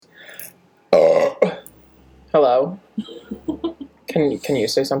Hello. Can you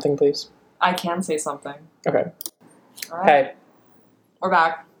say something, please? I can say something. Okay. All right. Hey. We're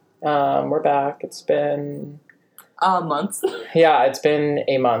back. We're back. It's been... months. Yeah, it's been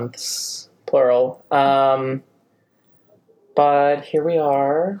a month, plural. But here we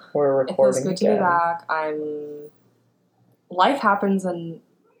are. We're recording It feels good again. to be back. Life happens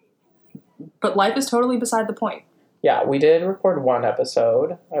but life is totally beside the point. Yeah, we did record one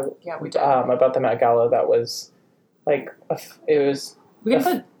episode. Yeah, we did. About the Met Gala. That was, like, it was... We can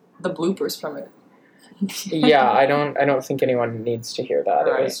put the bloopers from it. Yeah, I don't think anyone needs to hear that.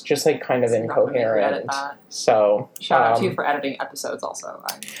 Right. It was just, like, kind of incoherent. Edit that. So... Shout out to you for editing episodes also.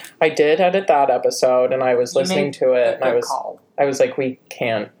 I did edit that episode, and I was listening to it, and I was like,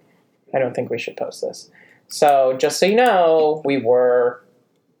 I don't think we should post this. So, just so you know, we were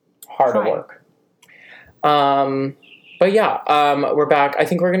hard at work. But yeah, we're back. I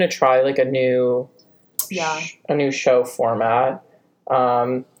think we're going to try, like, a new show format.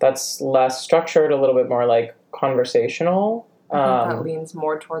 That's less structured, a little bit more, like, conversational. I think that leans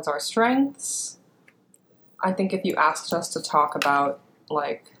more towards our strengths. I think if you asked us to talk about,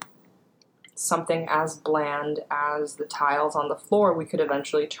 like, something as bland as the tiles on the floor, we could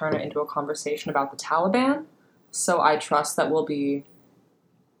eventually turn it into a conversation about the Taliban. So I trust that we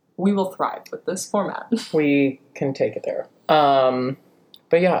will thrive with this format. We can take it there.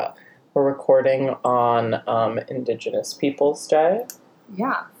 But yeah, we're recording on Indigenous Peoples Day.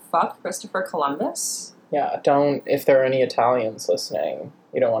 Yeah, fuck Christopher Columbus. Yeah, if there are any Italians listening,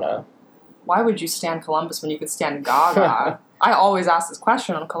 you don't want to... Why would you stand Columbus when you could stand Gaga? I always ask this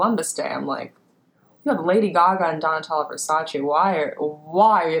question on Columbus Day. I'm like, you have Lady Gaga and Donatella Versace. Why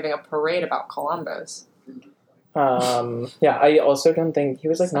are you having a parade about Columbus? Yeah, I also don't think he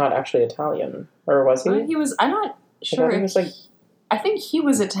was, like, not actually Italian. Or was he? I'm not sure. I think he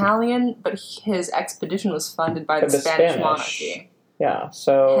was Italian, but his expedition was funded by the Spanish monarchy. Yeah,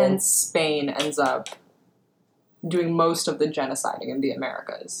 so... Hence, Spain ends up doing most of the genociding in the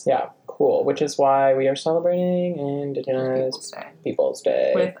Americas. Yeah, cool. Which is why we are celebrating Indigenous Peoples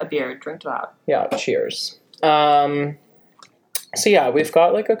Day. With a beer. Drink to that. Yeah, cheers. So yeah, we've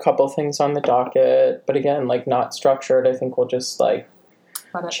got, like, a couple things on the docket, but again, like, not structured. I think we'll just, like,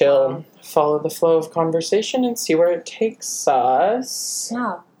 chill, follow the flow of conversation and see where it takes us.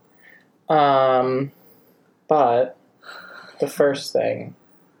 Yeah. But the first thing...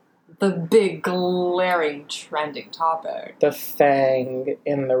 The big, glaring, trending topic. The fang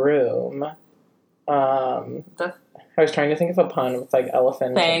in the room. I was trying to think of a pun with, like,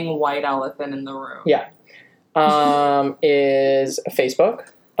 elephant. White elephant in the room. Yeah. Is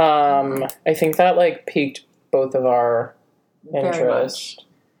Facebook. I think that, like, piqued both of our interest.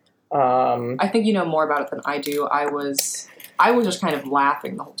 I think you know more about it than I do. I was just kind of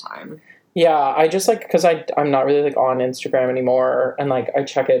laughing the whole time. Yeah, I just, like, because I'm not really, like, on Instagram anymore, and, like, I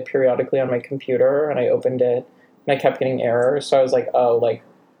check it periodically on my computer, and I opened it, and I kept getting errors, so I was like, oh, like,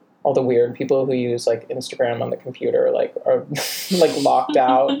 all the weird people who use, like, Instagram on the computer, like, are, like, locked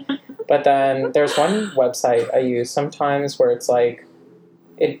out. But then there's one website I use sometimes where it's, like,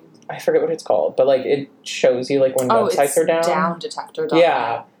 I forget what it's called, but, like, it shows you, like, when websites are down. It's downdetector.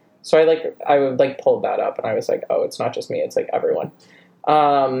 Yeah. So I would, like, pull that up, and I was like, oh, it's not just me, it's, like, everyone.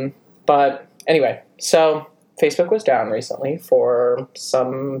 But anyway, so Facebook was down recently for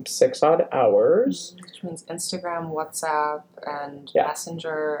some 6-odd hours. Which means Instagram, WhatsApp, and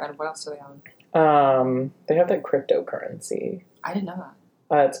Messenger, and what else do they own? They have that cryptocurrency. I didn't know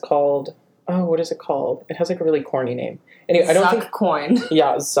that. It's called... Oh, what is it called? It has, like, a really corny name. Anyway, I don't think... Zuckcoin.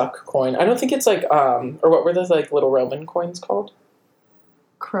 Yeah, Zuckcoin. I don't think it's, like, or what were those, like, little Roman coins called?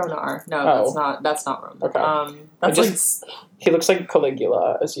 Kronar. No, that's not Roman. Okay. He looks like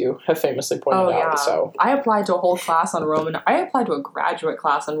Caligula, as you have famously pointed out. So I applied to a whole class on Roman. I applied to a graduate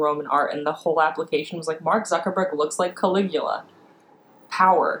class on Roman art, and the whole application was like, Mark Zuckerberg looks like Caligula.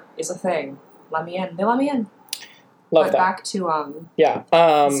 Power is a thing. Let me in. They let me in. But back to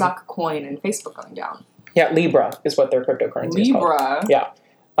Zuckcoin and Facebook going down. Yeah, Libra is what their cryptocurrency is called. Yeah.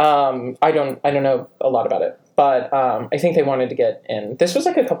 I don't know a lot about it. But I think they wanted to get in. This was,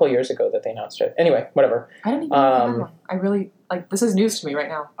 like, a couple of years ago that they announced it. Anyway, whatever. I don't even know one. I really, like, this is news to me right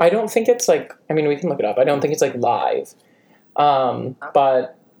now. I don't think it's, like, I mean, we can look it up. I don't think it's, like, live.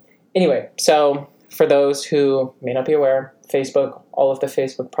 But anyway, so for those who may not be aware, Facebook, all of the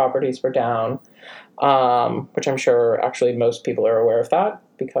Facebook properties were down, which I'm sure actually most people are aware of that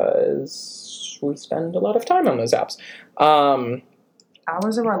because we spend a lot of time on those apps.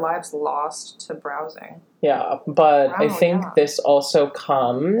 Hours of our lives lost to browsing. Yeah, but I think this also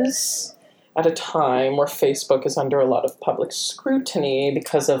comes at a time where Facebook is under a lot of public scrutiny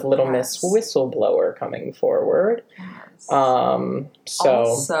because of Little Miss Whistleblower coming forward. Yes.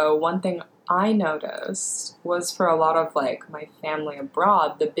 So one thing I noticed was for a lot of like my family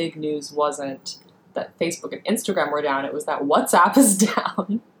abroad, the big news wasn't that Facebook and Instagram were down, it was that WhatsApp is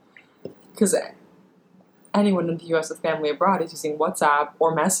down. Because anyone in the US with family abroad is using WhatsApp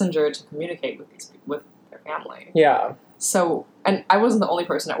or Messenger to communicate with their family. Yeah. So, and I wasn't the only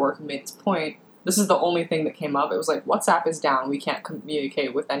person at work who made this point. This is the only thing that came up. It was like, WhatsApp is down. We can't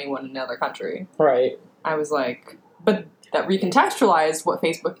communicate with anyone in another country. Right. I was like, but that recontextualized what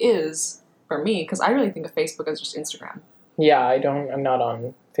Facebook is for me, because I really think of Facebook as just Instagram. Yeah, I'm not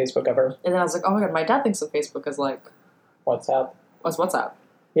on Facebook ever. And then I was like, oh my god, my dad thinks of Facebook as like... WhatsApp. As WhatsApp.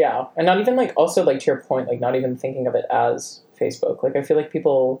 Yeah. And not even like, also like to your point, like not even thinking of it as Facebook. Like I feel like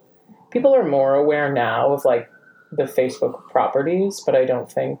people are more aware now of like the Facebook properties, but I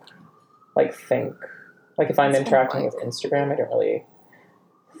don't think if I'm interacting with Instagram, I don't really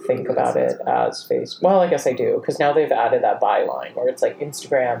think about it as Facebook. Well, I guess I do, because now they've added that byline where it's like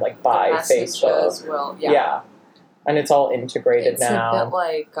Instagram, like by Facebook. Yeah. And it's all integrated now. It's a bit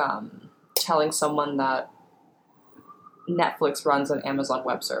like telling someone that Netflix runs on Amazon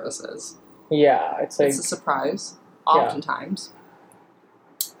Web Services. Yeah, it's a surprise, oftentimes. Yeah.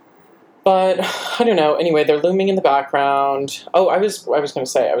 But I don't know. Anyway, they're looming in the background. Oh, I was going to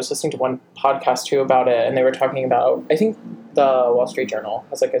say, I was listening to one podcast too about it, and they were talking about, I think the Wall Street Journal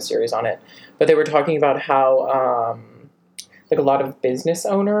has like a series on it, but they were talking about how like a lot of business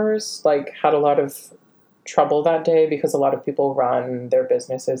owners like had a lot of trouble that day because a lot of people run their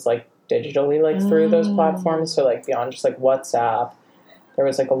businesses like digitally, like through those platforms. So like beyond just like WhatsApp, there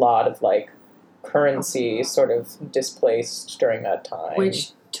was like a lot of like currency sort of displaced during that time.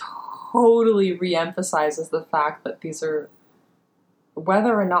 Which totally re-emphasizes the fact that these are,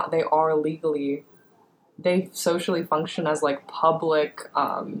 whether or not they are legally, they socially function as like public,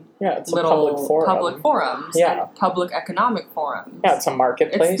 it's little public forums, yeah, and public economic forums. Yeah, it's a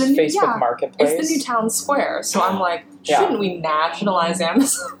marketplace, Facebook marketplace. It's the new town square. So I'm like, shouldn't we nationalize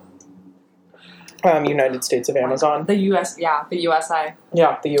Amazon? United States of Amazon. The US, the USA.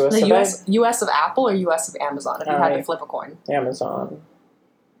 Yeah, the US the of US of Apple or US of Amazon, if you had to flip a coin. Amazon.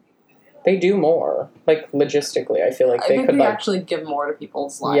 They do more. Like, logistically, I feel like they could, like... actually give more to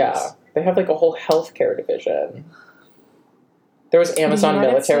people's lives. Yeah. They have, like, a whole healthcare division. There was Amazon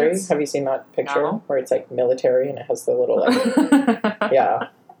Military. States? Have you seen that picture? No. Where it's, like, military and it has the little, like... yeah.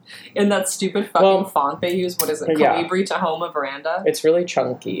 In that stupid fucking font they use. What is it? Calibri to Home a Veranda? It's really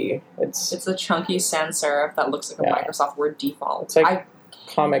chunky. It's a chunky sans serif that looks like a Microsoft Word default. It's like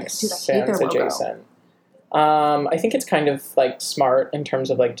Comic Sans adjacent. I think it's kind of, like, smart in terms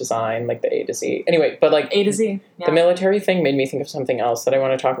of, like, design, like, the A to Z. Anyway, but, like... A to Z, yeah. The military thing made me think of something else that I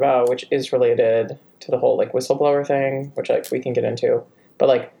want to talk about, which is related to the whole, like, whistleblower thing, which, like, we can get into. But,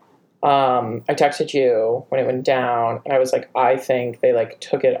 like, I texted you when it went down, and I was like, I think they, like,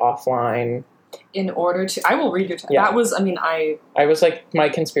 took it offline. In order to... I will read your text. Yeah. That was, I was like, my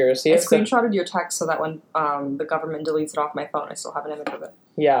conspiracy is... I screenshotted your text so that when the government deletes it off my phone, I still have an image of it.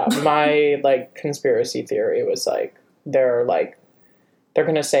 Yeah, my, like, conspiracy theory was, like, they're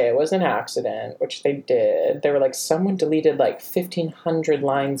going to say it was an accident, which they did. They were like, someone deleted, like, 1,500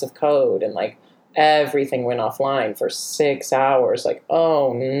 lines of code, and, like, everything went offline for 6 hours. Like,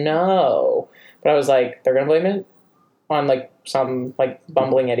 oh, no. But I was like, they're going to blame it on, like, some, like,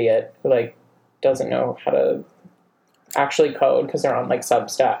 bumbling idiot who, like, doesn't know how to actually code because they're on, like,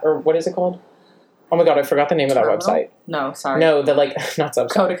 Substack. Or what is it called? Oh my god, I forgot the name of that website. No, sorry. No, like, not Substack.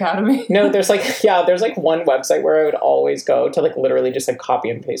 Code Academy? No, there's like one website where I would always go to, like, literally just, like, copy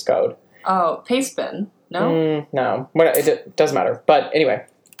and paste code. Oh, Pastebin? No? No. It doesn't matter. But anyway,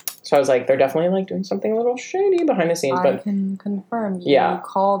 so I was like, they're definitely, like, doing something a little shady behind the scenes. I can confirm. You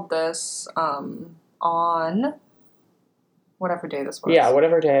called this on whatever day this was. Yeah,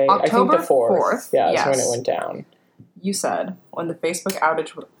 whatever day. October I think the 4th. Yeah, yes. that's when it went down. You said when the Facebook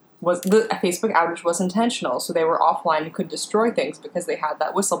outage was intentional, so they were offline and could destroy things because they had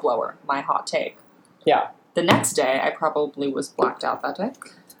that whistleblower. My hot take. Yeah. The next day, I probably was blacked out that day.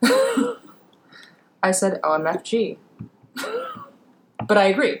 I said OMFG. But I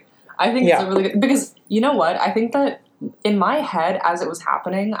agree. I think it's a really good... Because, you know what? I think that in my head, as it was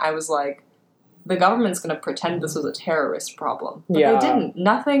happening, I was like, the government's going to pretend this was a terrorist problem. But they didn't.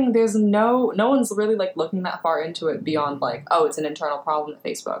 Nothing, no one's really, like, looking that far into it beyond, like, oh, it's an internal problem at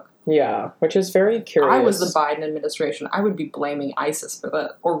Facebook. Yeah, which is very curious. I was the Biden administration. I would be blaming ISIS for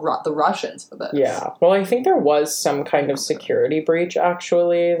that, or the Russians for this. Yeah. Well, I think there was some kind of security breach,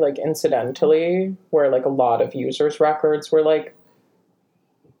 actually, like, incidentally, where, like, a lot of users' records were, like,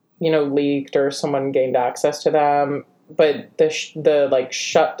 leaked or someone gained access to them, but the like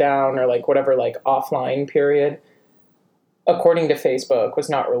shutdown or like whatever like offline period, according to Facebook, was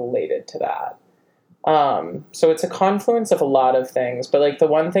not related to that. So it's a confluence of a lot of things, but like the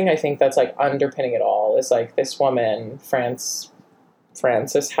one thing I think that's like underpinning it all is like this woman, Frances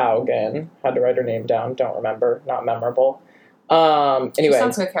Haugen, had to write her name down, don't remember, not memorable. Anyway, she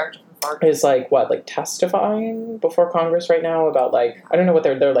sounds like a character from Fargo. Is like what, like testifying before Congress right now about like, I don't know what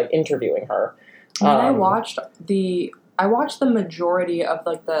they're like interviewing her. I watched the majority of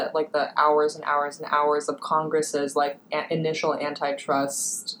like the hours and hours and hours of Congress's like initial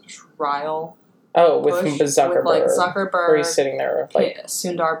antitrust trial. Oh, with Zuckerberg. With like Zuckerberg. Where he's sitting there. Like,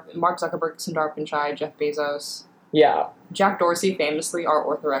 Mark Zuckerberg, Sundar Pichai, Jeff Bezos. Yeah. Jack Dorsey, famously our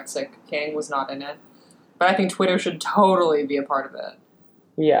orthorexic king, was not in it. But I think Twitter should totally be a part of it.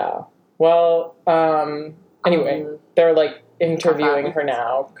 Yeah. Well, anyway, they're like interviewing her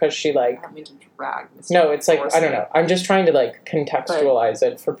now because she like... I don't mean to drag Mr. No, it's like, Dorsey. I don't know. I'm just trying to like contextualize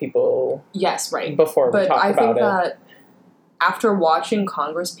it for people. Yes, right. Before we talk about it. But I think that after watching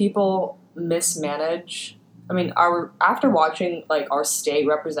Congress people mismanage... after watching like our state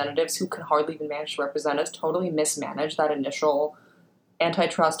representatives who can hardly even manage to represent us totally mismanage that initial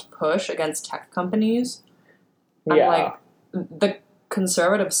antitrust push against tech companies. Yeah. Like, the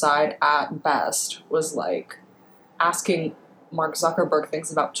conservative side at best was like asking Mark Zuckerberg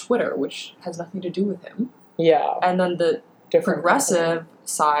things about Twitter, which has nothing to do with him. Yeah. And then the progressive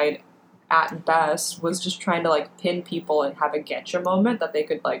side at best was just trying to like pin people and have a getcha moment that they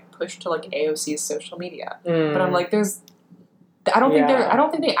could like push to like AOC's social media. But I'm like, I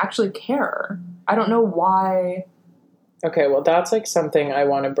don't think they actually care. I don't know why. Okay, well that's like something I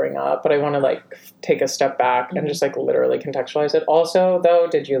want to bring up, but I want to like take a step back and just like literally contextualize it. Also, though,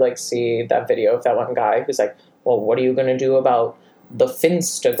 did you like see that video of that one guy who's like, well, what are you going to do about the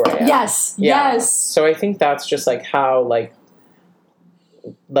Finstagram? Yes. Yeah. Yes. So I think that's just like how like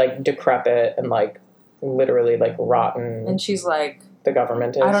decrepit and like literally like rotten. And she's like, the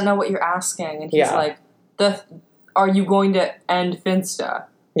government is. I don't know what you're asking. And he's like, are you going to end Finsta?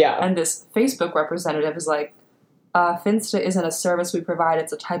 Yeah. And this Facebook representative is like, Finsta isn't a service we provide,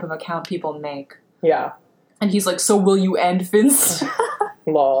 it's a type of account people make. Yeah. And he's like, so will you end Finsta?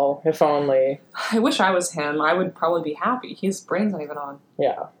 Lol, if only. I wish I was him. I would probably be happy. His brain's not even on.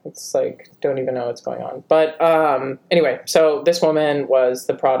 Yeah, it's like, don't even know what's going on. But anyway, so this woman was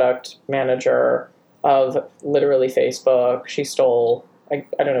the product manager of literally Facebook. She stole,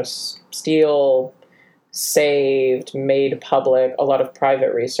 saved, made public a lot of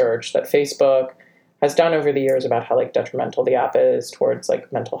private research that Facebook has done over the years about how like detrimental the app is towards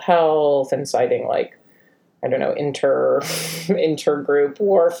like mental health and citing like, intergroup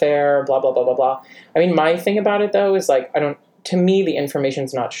warfare, blah, blah, blah, blah, blah. I mean, my thing about it, though, is, like, to me, the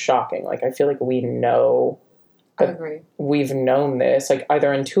information's not shocking. Like, I feel like we know. I agree. We've known this, like,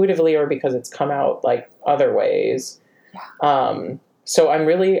 either intuitively or because it's come out, like, other ways. Yeah. So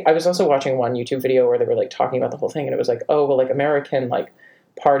I was also watching one YouTube video where they were, like, talking about the whole thing, and it was like, oh, well, like, American, like,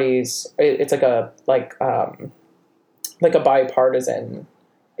 parties, it's like a bipartisan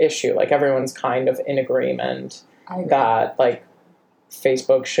issue. Like, everyone's kind of in agreement that like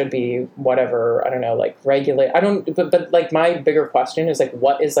Facebook should be whatever, I don't know, like regulate. But like my bigger question is like,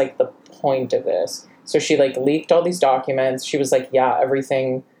 what is like the point of this? So she like leaked all these documents. She was like, yeah,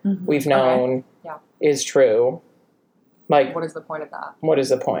 everything we've known is true. Like, what is the point of that? What is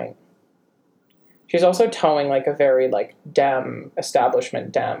the point? She's also towing like a very like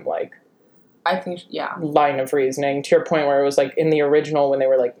establishment like, I think, line of reasoning, to your point where it was like in the original, when they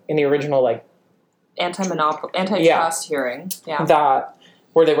were like in the original like antitrust hearing. Yeah. That,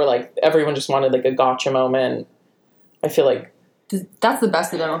 where they were like, everyone just wanted like a gotcha moment. I feel like that's the best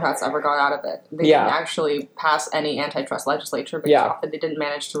the Democrats ever got out of it. They didn't actually pass any antitrust legislature because often they didn't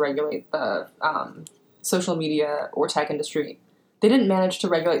manage to regulate the social media or tech industry. They didn't manage to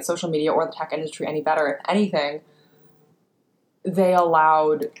regulate social media or the tech industry any better. If anything, they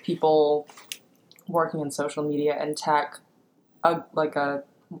allowed people working in social media and tech I don't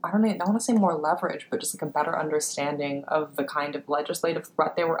want to say more leverage, but just like a better understanding of the kind of legislative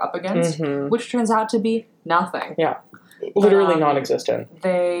threat they were up against, which turns out to be nothing. Yeah. Literally non-existent.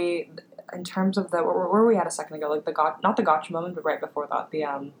 They, in terms of where were we at a second ago? Like not the gotcha moment, but right before that,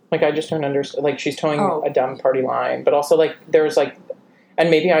 like, I just don't understand. Like, she's towing a dumb party line, but also like there's like, and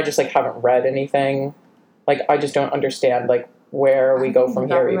maybe I just like haven't read anything. Like, I just don't understand like where we go from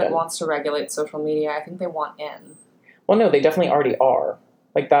here. The government wants to regulate social media. I think they want in. Well, no, they definitely already are.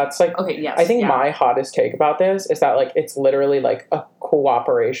 Like, that's like, okay, yes. I think my hottest take about this is that like it's literally like a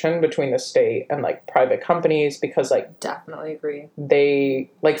cooperation between the state and like private companies, because like Definitely agree.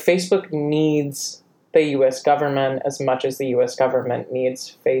 Facebook needs the US government as much as the US government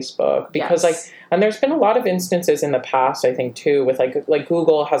needs Facebook, because Yes. and there's been a lot of instances in the past, I think too, with like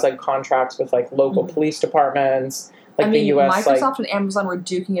Google has like contracts with like local police departments. Like the US, Microsoft and Amazon were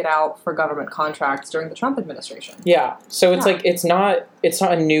duking it out for government contracts during the Trump administration. Yeah. So it's like it's not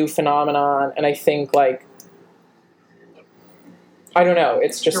a new phenomenon, and I think like I don't know,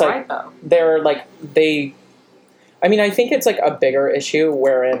 it's just You're like right, though. they're like I think it's like a bigger issue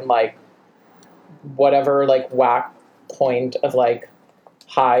wherein like whatever like whack point of like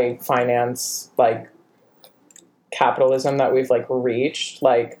high finance like capitalism that we've like reached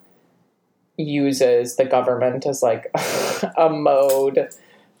like uses the government as like a mode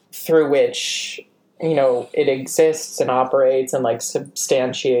through which it exists and operates and like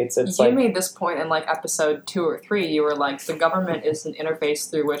substantiates its You made this point in like episode 2 or 3. You were like, the government is an interface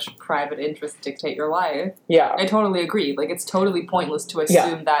through which private interests dictate your life. Yeah. I totally agree. Like, it's totally pointless to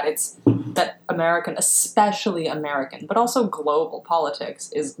assume that American, especially American, but also global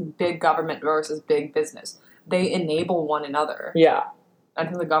politics is big government versus big business. They enable one another. Yeah. I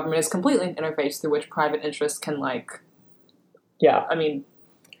think the government is completely an interface through which private interests can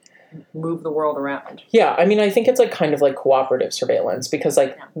move the world around. Yeah, I think it's like kind of like cooperative surveillance, because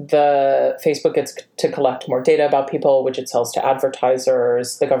like the Facebook gets to collect more data about people, which it sells to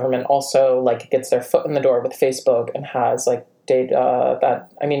advertisers. The government also like gets their foot in the door with Facebook and has like data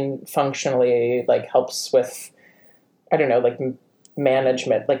that functionally like helps with like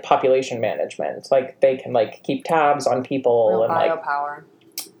management, like population management. Like they can like keep tabs on people. Real and biopower.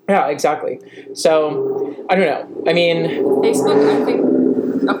 Yeah, exactly. So I don't know. Facebook, I think.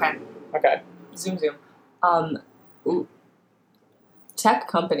 Okay. Zoom. Tech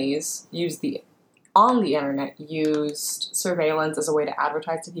companies on the internet used surveillance as a way to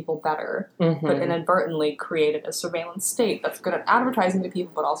advertise to people better, but inadvertently created a surveillance state that's good at advertising to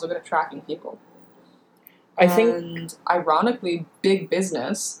people, but also good at tracking people. And ironically, big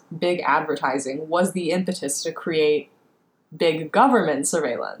business, big advertising was the impetus to create big government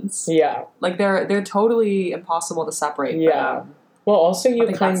surveillance. Yeah. Like they're totally impossible to separate. Yeah. Well, also you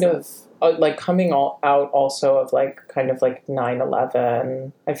kind of like coming out also of like kind of like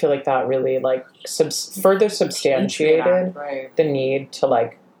 9/11. I feel like that really like further substantiated the need to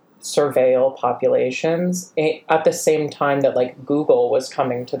like surveil populations at the same time that like Google was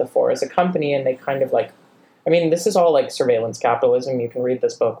coming to the fore as a company, and they kind of like, this is all like surveillance capitalism. You can read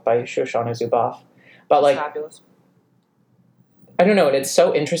this book by Shoshana Zuboff, but like. Fabulous. I don't know, and it's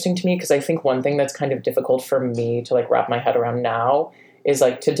so interesting to me because I think one thing that's kind of difficult for me to like wrap my head around now is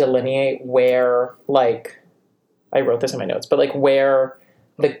like to delineate where like I wrote this in my notes, but like where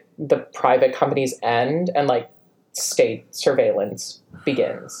the private companies end and like state surveillance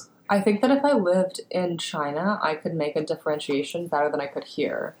begins. I think that if I lived in China, I could make a differentiation better than I could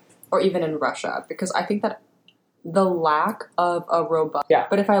here, or even in Russia, because I think that the lack of a robust... Yeah.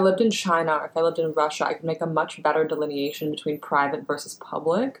 But if I lived in China or if I lived in Russia, I could make a much better delineation between private versus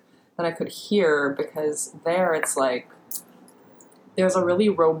public than I could here, because there it's like there's a really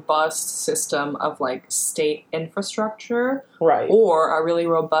robust system of like state infrastructure, right, or a really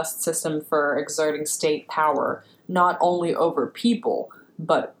robust system for exerting state power, not only over people,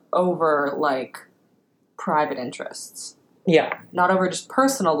 but over like private interests. Yeah. Not over just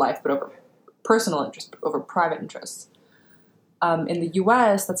personal life, but over personal interest over private interests. In the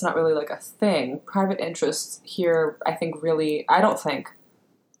U.S., that's not really like a thing. Private interests here,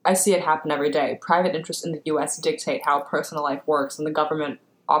 I see it happen every day. Private interests in the U.S. dictate how personal life works, and the government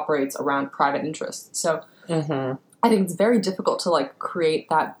operates around private interests. So I think it's very difficult to like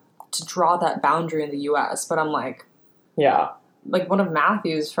to draw that boundary in the U.S. But I'm like, yeah, like one of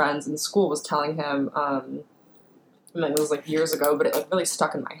Matthew's friends in school was telling him, it was like years ago, but it like really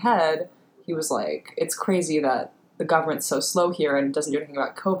stuck in my head. He was like, it's crazy that the government's so slow here and doesn't do anything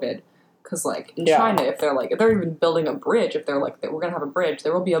about COVID. Because, like, in China, if they're even building a bridge, if they're like, we're going to have a bridge,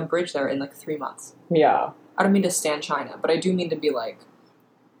 there will be a bridge there in, like, 3 months. Yeah. I don't mean to stand China, but I do mean to be, like,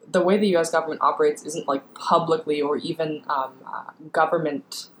 the way the U.S. government operates isn't, like, publicly or even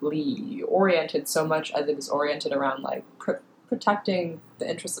governmentally oriented so much as it is oriented around, like, protecting the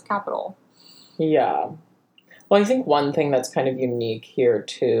interests of capital. Yeah. Well, I think one thing that's kind of unique here,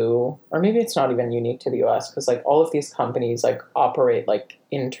 too, or maybe it's not even unique to the U.S., because, like, all of these companies, like, operate, like,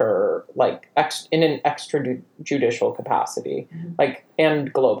 in an extrajudicial capacity, like,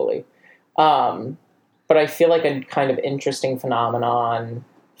 and globally. But I feel like a kind of interesting phenomenon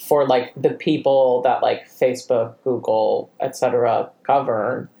for, like, the people that, like, Facebook, Google, etc.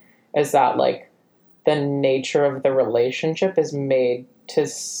 govern is that, like, the nature of the relationship is made to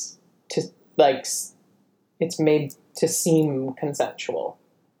like, it's made to seem consensual.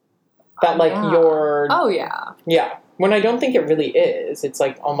 That, like, you're... Oh, yeah. Yeah. When I don't think it really is. It's,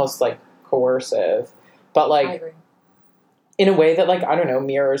 like, almost, like, coercive. But, like... I agree. In a way that, like, I don't know,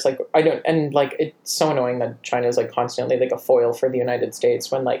 mirrors, like, I don't... And, like, it's so annoying that China is, like, constantly, like, a foil for the United States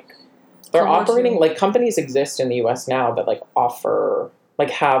when, like, they're operating... Like, companies exist in the U.S. now that, like, offer...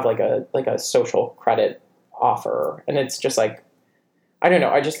 Like, have, like a social credit offer. And it's just, like... I don't know.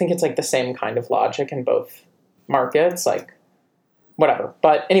 I just think it's, like, the same kind of logic in both markets. Like... Whatever.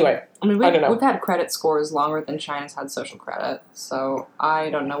 But anyway, I mean, I don't know. We've had credit scores longer than China's had social credit, so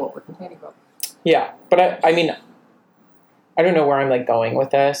I don't know what we're complaining about. Yeah, but I mean, I don't know where I'm, like, going with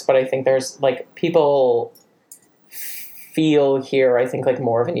this, but I think there's, like, people feel here, I think, like,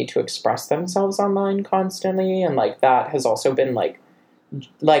 more of a need to express themselves online constantly, and, like, that has also been, like,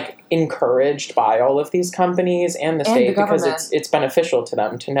 encouraged by all of these companies and the state because it's beneficial to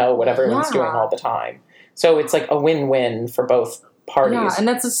them to know what everyone's doing all the time. So it's, like, a win-win for both parties. Yeah, and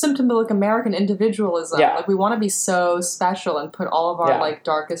that's a symptom of, like, American individualism. Yeah. Like, we want to be so special and put all of our, like,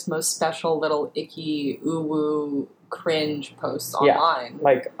 darkest, most special little icky, ooh-woo, cringe posts online.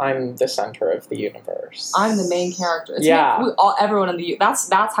 Like, I'm the center of the universe. I'm the main character. Everyone in the...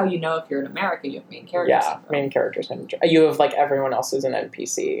 That's how you know if you're an American, you have main characters. Yeah, main characters. You have, like, everyone else is an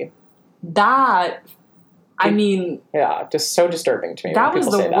NPC. That... I mean... Yeah, just so disturbing to me that when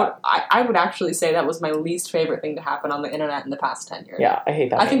people say that. I would actually say that was my least favorite thing to happen on the internet in the past 10 years. Yeah, I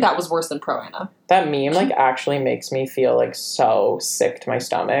hate that I think that was worse than Pro-Ana. That meme, like, actually makes me feel, like, so sick to my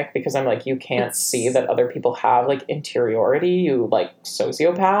stomach because I'm like, you can't see that other people have, like, interiority, you, like,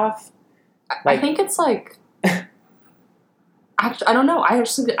 sociopath. I think it's, like... I don't know. I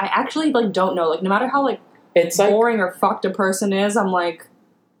actually, like, don't know. Like, no matter how, like, it's boring or fucked a person is, I'm like...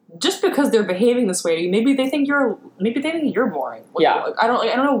 Just because they're behaving this way to you, maybe they think you're boring. Like, yeah, I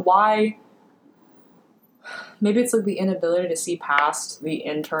don't know why. Maybe it's like the inability to see past the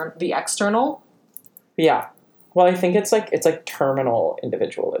external. Yeah, well, I think it's like terminal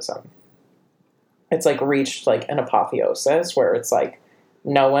individualism. It's like reached like an apotheosis where it's like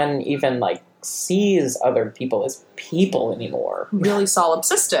no one even like sees other people as people anymore. Really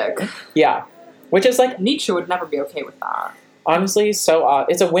solipsistic. Yeah, which is like Nietzsche would never be okay with that. Honestly, so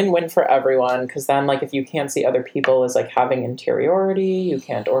it's a win-win for everyone because then, like, if you can't see other people as like having interiority, you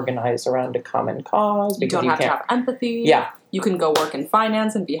can't organize around a common cause because you don't have to have empathy. Yeah, you can go work in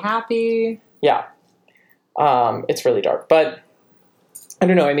finance and be happy. Yeah, it's really dark, but I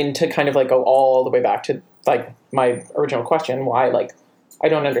don't know. I mean, to kind of like go all the way back to like my original question, why like I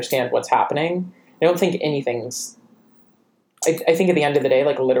don't understand what's happening. I don't think anything's. I think at the end of the day,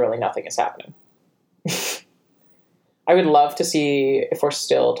 like literally nothing is happening. I would love to see if we're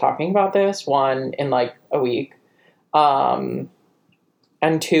still talking about this, one, in like a week, and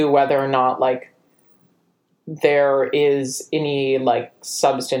two, whether or not like there is any like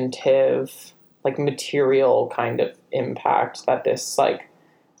substantive, like material kind of impact that this like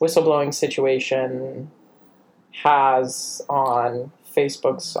whistleblowing situation has on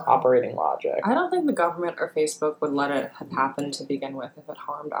Facebook's operating logic. I don't think the government or Facebook would let it happen to begin with if it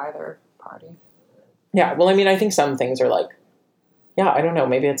harmed either party. Yeah, well, I mean, I think some things are like, yeah, I don't know,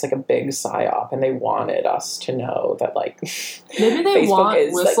 maybe it's like a big psyop and they wanted us to know that, like, maybe they Facebook want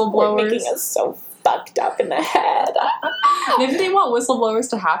is, whistleblowers. Like, making us so fucked up in the head. Maybe they want whistleblowers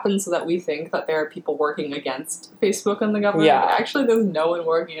to happen so that we think that there are people working against Facebook and the government. Yeah. But actually, there's no one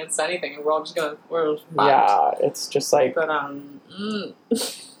working against anything, and we're just yeah, it's just like, but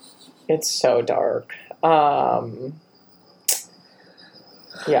it's so dark.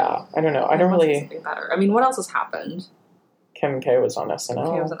 Yeah, I don't know. I don't really. Something better. I mean, what else has happened? Kim K was on SNL.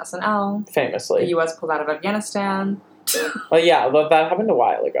 Kim K was on SNL. Famously. The U.S. pulled out of Afghanistan. Well, yeah, that happened a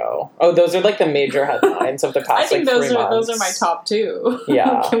while ago. Oh, those are like the major headlines of the past. I think like, 3 months. Those are my top 2.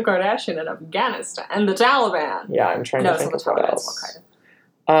 Yeah, Kim Kardashian and Afghanistan and the Taliban. Yeah, I'm trying to think of what else.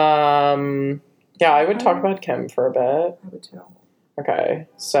 Okay. Yeah, I would talk about Kim for a bit. I would too. Okay,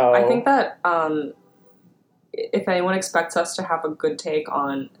 so I think that if anyone expects us to have a good take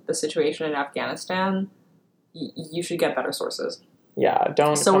on the situation in Afghanistan, you should get better sources. Yeah,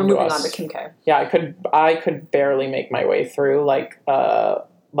 don't. So we're moving on to Kim K. Yeah, I could barely make my way through like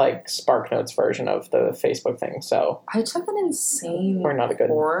SparkNotes version of the Facebook thing. So I took an insane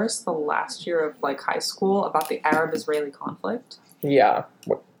course the last year of like high school about the Arab-Israeli conflict. Yeah,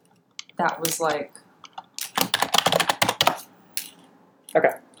 that was like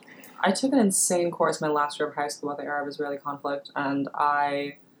okay. I took an insane course my last year of high school about the Arab-Israeli conflict, and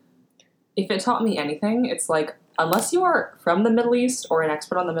if it taught me anything, it's like, unless you are from the Middle East or an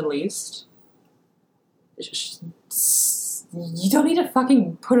expert on the Middle East, You don't need to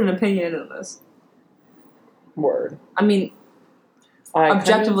fucking put an opinion in this. Word. I mean,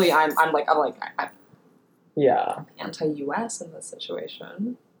 objectively, I'm yeah, anti-US in this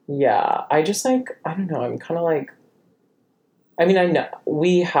situation. Yeah, I just like, I don't know, I'm kind of like, I mean, I know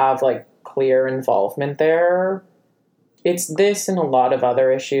we have like clear involvement there. It's this and a lot of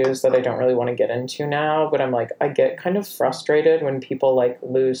other issues that I don't really want to get into now, but I'm like, I get kind of frustrated when people like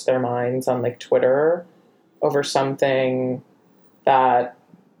lose their minds on like Twitter over something that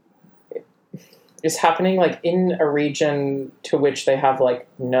is happening like in a region to which they have like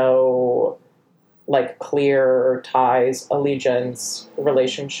no like clear ties, allegiance,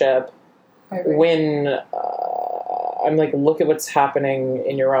 relationship. When I'm like, look at what's happening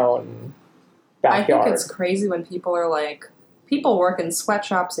in your own backyard. I think it's crazy when people are like, people work in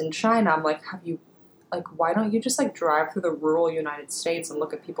sweatshops in China. I'm like, why don't you just like drive through the rural United States and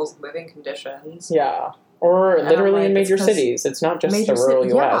look at people's living conditions? Yeah. Or and literally like, in major cities. It's not just the rural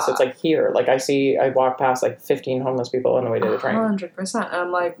US. It's like here. Like I walk past like 15 homeless people on the way to the train. 100%. And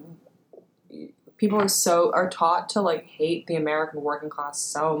I'm like, people are taught to like hate the American working class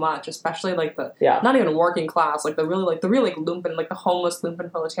so much, especially like not even working class, like the real like lumpen, like the homeless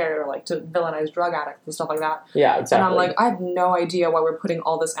lumpen proletariat, or like to villainize drug addicts and stuff like that. Yeah, exactly. And I'm like, I have no idea why we're putting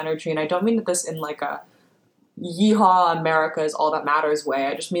all this energy, and I don't mean that this in like a yeehaw America is all that matters way.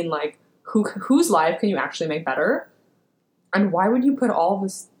 I just mean like whose life can you actually make better, and why would you put all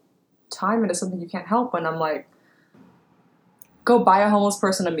this time into something you can't help? When I'm like, go buy a homeless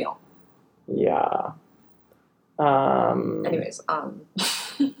person a meal. Yeah. Anyway,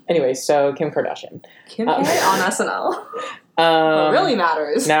 so Kim Kardashian. Kim K on SNL. What really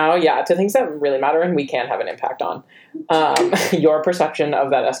matters. Now, yeah, to things that really matter and we can have an impact on. Your perception of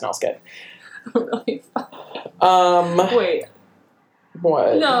that SNL skit. Really funny. Wait.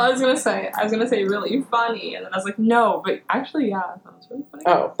 What? No, I was gonna say really funny, and then I was like, no, but actually, yeah, that was really funny.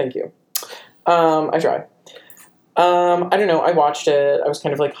 Oh, thank you. I tried. I don't know, I watched it, I was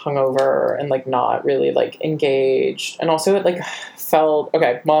kind of like hungover and like not really like engaged, and also it like felt,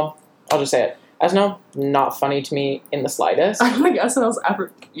 okay, well, I'll just say it, SNL, not funny to me in the slightest. I don't think SNL's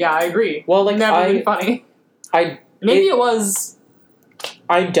ever, yeah, I agree. Well, like, never been funny. It was.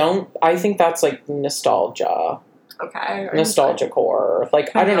 I think that's like nostalgia. Okay. Nostalgia core.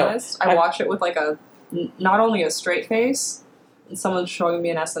 Like, I don't know. I watch it with like not only a straight face, and someone showing me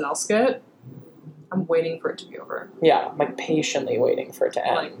an SNL skit, I'm waiting for it to be over. Yeah, like patiently waiting for it to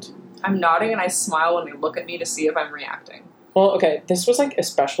end. Like, I'm nodding and I smile when they look at me to see if I'm reacting. Well, okay, this was like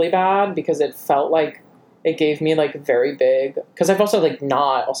especially bad because it felt like it gave me like very big, because I've also like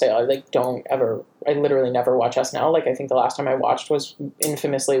I'll say I like I literally never watch SNL. Like I think the last time I watched was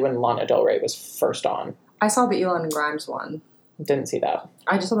infamously when Lana Del Rey was first on. I saw the Elon and Grimes one. Didn't see that.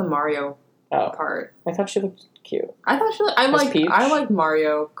 I just saw the Mario part. I thought she looked cute. I thought she looked, I like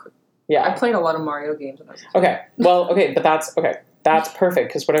Mario. Yeah. I played a lot of Mario games when I was okay. Well, okay, but that's perfect,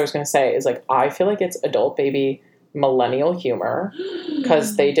 because what I was going to say is like I feel like it's adult baby millennial humor,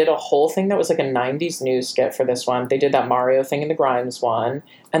 because they did a whole thing that was like a 90s news skit for this one. They did that Mario thing in the Grimes one,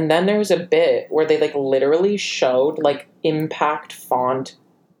 and then there was a bit where they like literally showed like impact font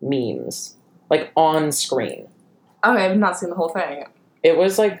memes like on screen. Okay, I've not seen the whole thing. It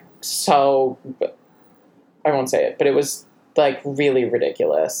was like so, I won't say it, but it was like really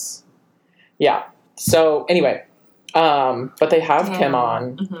ridiculous. Yeah. So anyway, but they have Kim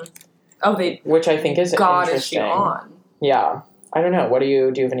on. Mm-hmm. Oh, which I think is God, interesting. is she on? Yeah. I don't know. What do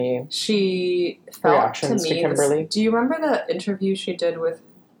you have any she felt reactions to Kimberly? Do you remember the interview she did with,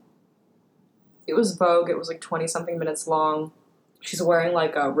 it was Vogue, it was like 20-something minutes long. She's wearing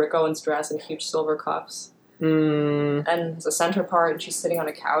like a Rick Owens dress and huge silver cuffs. And it's a center part, and she's sitting on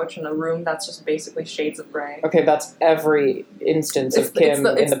a couch in a room that's just basically shades of gray. Okay, that's every instance of Kim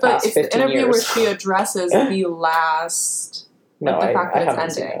in the past 15 years. It's the interview where she addresses the last... No, the fact that haven't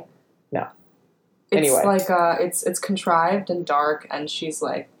it's ending. Seen it. No. It's anyway. Like, it's contrived and dark, and she's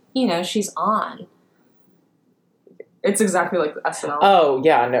like, she's on. It's exactly like SNL. Oh,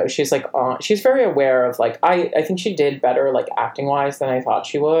 yeah, no, she's like on. She's very aware of, like, I think she did better, like, acting-wise than I thought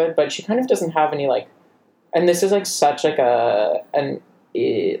she would, but she kind of doesn't have any, like, and this is, like, such, like, an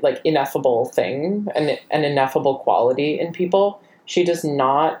ineffable thing, an ineffable quality in people. She does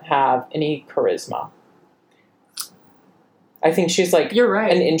not have any charisma. I think she's, like, you're right,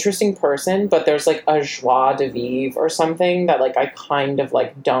 an interesting person, but there's, like, a joie de vivre or something that, like, I kind of,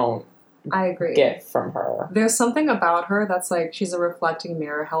 like, don't I agree. get from her. There's something about her that's, like, she's a reflecting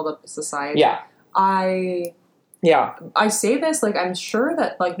mirror held up to society. Yeah. I say this, like, I'm sure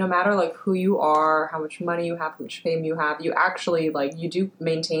that, like, no matter, like, who you are, how much money you have, how much fame you have, you actually, like, you do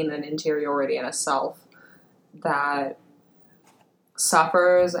maintain an interiority and a self. that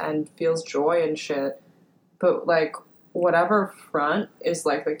suffers and feels joy and shit, but like whatever front is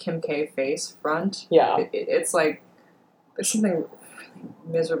like the Kim K face front, it's like there's something really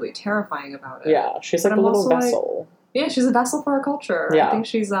miserably terrifying about it. Yeah, she's like a little vessel. Yeah, she's a vessel for her culture. Yeah. I think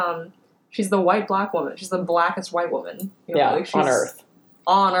she's the white black woman. She's the blackest white woman. You know, like on Earth.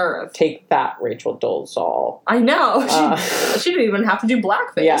 On Earth. Take that, Rachel Dolezal. I know. She didn't even have to do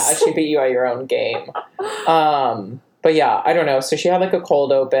blackface. Yeah, she beat you at your own game. But yeah, I don't know. So she had like a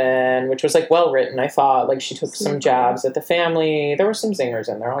cold open, which was like well written. I thought like she took some jabs at the family. There were some zingers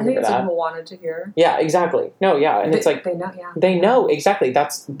in there. I think it's what people wanted to hear. Yeah, exactly. No, yeah, and it's like they know. Yeah, they know exactly.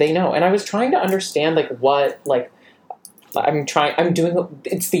 They know. And I was trying to understand like what like.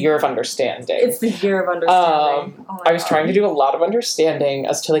 It's the year of understanding. It's the year of understanding. I was trying to do a lot of understanding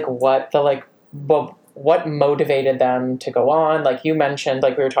as to like what what motivated them to go on. Like you mentioned,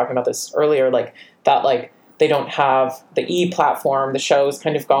 like we were talking about this earlier, like that like they don't have the platform, the show's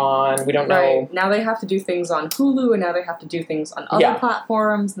kind of gone. We don't know. Right. Now they have to do things on Hulu, and now they have to do things on other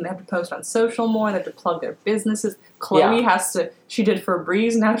platforms, and they have to post on social more, they have to plug their businesses. Chloe she did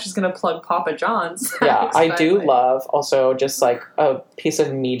Febreze, now she's going to plug Papa John's. Yeah, I do love also just like a piece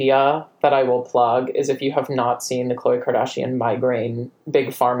of media that I will plug is if you have not seen the Khloe Kardashian migraine Big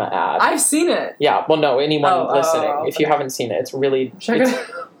Pharma ad. I've seen it. Yeah, well no, anyone listening, if you haven't seen it, it's really,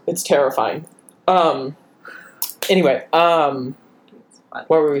 it's terrifying. Anyway, what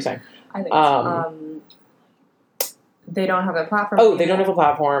were we saying? I think they don't have a platform. Oh, they don't have a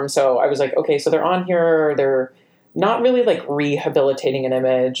platform. So I was like, okay, so they're on here. They're not really like rehabilitating an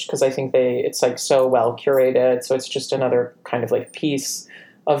image because I think it's like so well curated. So it's just another kind of like piece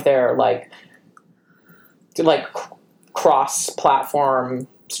of their like cross-platform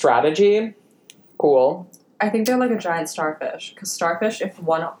strategy. Cool. I think they're like a giant starfish. Because starfish, if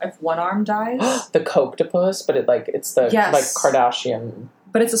one arm dies, the coctopus, but it's the like Kardashian.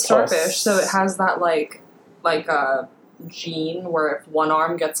 But it's a starfish, so it has that like a gene where if one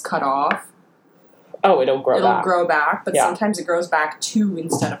arm gets cut off, it'll grow back. But sometimes it grows back 2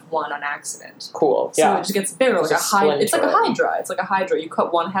 instead of 1 on accident. Cool. So it just gets bigger, it's like it's like a hydra. It's like a hydra. You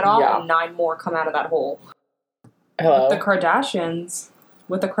cut one head off, and 9 more come out of that hole. Hello. With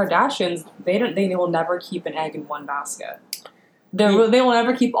the Kardashians, they will never keep an egg in one basket. They will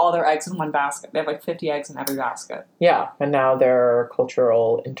never keep all their eggs in one basket. They have like 50 eggs in every basket. Yeah, and now they're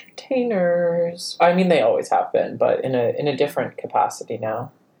cultural entertainers. I mean, they always have been, but in a different capacity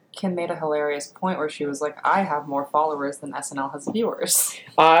now. Kim made a hilarious point where she was like, I have more followers than SNL has viewers.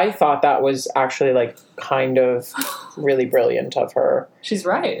 I thought that was actually like kind of really brilliant of her. She's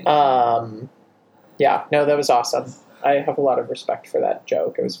right. Yeah, no, that was awesome. I have a lot of respect for that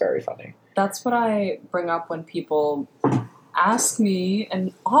joke. It was very funny. That's what I bring up when people ask me,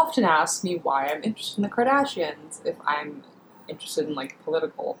 and often ask me, why I'm interested in the Kardashians if I'm interested in like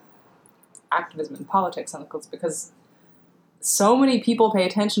political activism and politics. And it's because so many people pay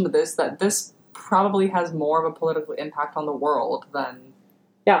attention to this that this probably has more of a political impact on the world than...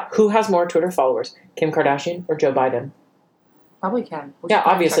 Yeah, who has more Twitter followers? Kim Kardashian or Joe Biden? Probably Kim. Yeah,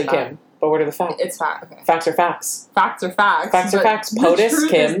 obviously Kim. But what are the facts? It's fact. Okay. Facts are facts. Facts are facts. Facts are facts. POTUS,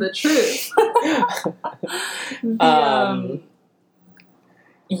 Kim. The truth is the truth.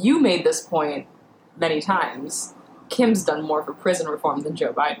 You made this point many times. Kim's done more for prison reform than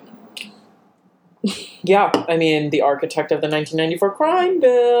Joe Biden. Yeah, I mean, the architect of the 1994 crime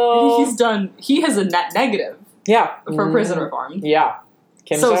bill. He has a net negative. Yeah. For prison reform. Yeah.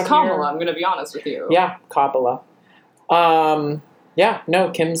 So is Kamala, I'm going to be honest with you. Yeah, Kamala. Yeah,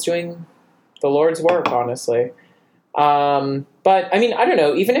 no, Kim's doing the Lord's work, honestly. But, I mean, I don't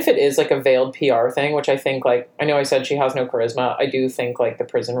know, even if it is, like, a veiled PR thing, which I think, like, I know I said she has no charisma, I do think, like, the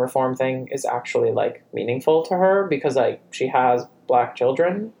prison reform thing is actually, like, meaningful to her, because, like, she has black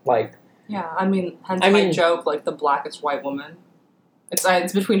children, like... Yeah, I mean, my joke, like, the blackest white woman.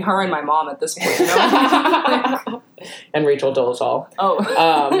 It's between her and my mom at this point, you know? And Rachel Dolezal.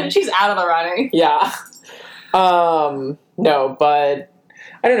 Oh, she's out of the running. Yeah. No, but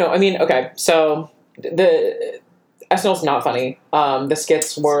I don't know. I mean, okay, so the SNL's not funny. The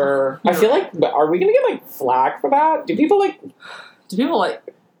skits were. I feel like, are we gonna get like flack for that? Do people like?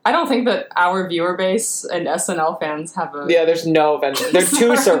 I don't think that our viewer base and SNL fans have a. Yeah, there's no event. There's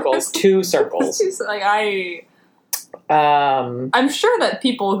two circles. Two circles. I'm sure that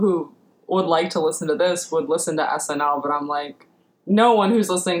people who would like to listen to this would listen to SNL, but I'm like, no one who's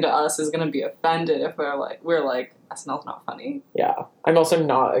listening to us is going to be offended if we're like, SNL's not funny. Yeah. I'm also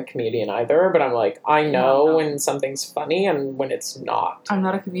not a comedian either, but I'm like, I know when something's funny and when it's not. I'm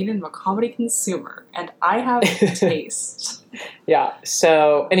not a comedian, I'm a comedy consumer, and I have taste. Yeah.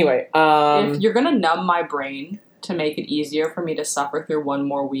 So, anyway. If you're going to numb my brain to make it easier for me to suffer through one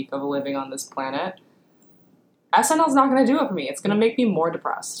more week of living on this planet, SNL's not going to do it for me. It's going to make me more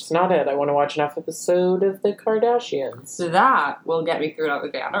depressed. It's not it. I want to watch an episode of The Kardashians. So that will get me through another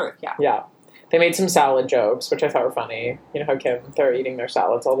day on Earth, yeah. Yeah. They made some salad jokes, which I thought were funny. You know how they're eating their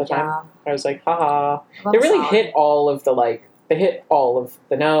salads all the time? Yeah. I was like, haha. They really hit all of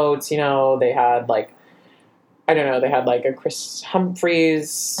the notes, you know. They had, like, I don't know, they had, like, a Chris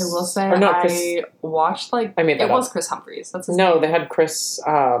Humphries. I will say, I watched, like, I made that it up. was Chris Humphries. That's his name. No, they had Chris,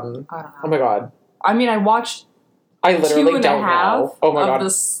 I don't know. Oh my god. I mean, I watched I literally 2.5 don't know. Oh my god. of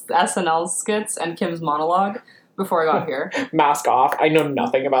the SNL skits and Kim's monologue before I got here. Mask off. I know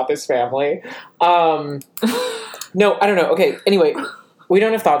nothing about this family. No, I don't know. Okay, anyway, we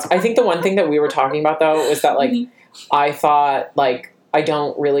don't have thoughts. I think the one thing that we were talking about, though, was that, like, I thought, like, I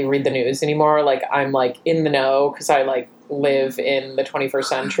don't really read the news anymore. Like, I'm, like, in the know because I, like, live in the 21st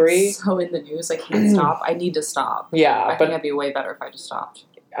century. So in the news, I can't stop. I need to stop. Yeah, I think I'd be way better if I just stopped.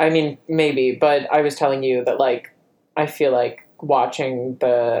 I mean, maybe, but I was telling you that, like, I feel like watching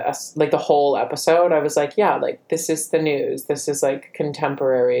the whole episode, I was like, yeah, like, this is the news. This is, like,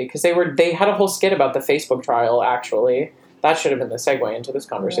 contemporary. Because they had a whole skit about the Facebook trial, actually. That should have been the segue into this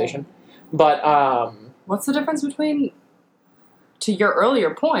conversation. But, what's the difference between, to your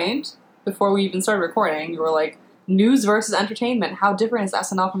earlier point, before we even started recording, you were like, news versus entertainment. How different is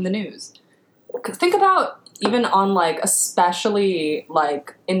SNL from the news? Think about, even on, like, especially,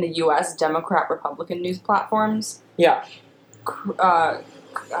 like, in the U.S., Democrat-Republican news platforms. Yeah.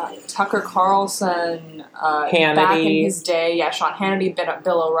 Tucker Carlson, Hannity. Back in his day, Sean Hannity,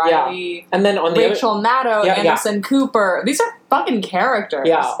 Bill O'Reilly, yeah. And then on the Rachel Maddow, Anderson Cooper. These are fucking characters.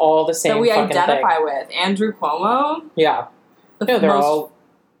 Yeah, all the same that we fucking identify thing. With. Andrew Cuomo. Yeah. No,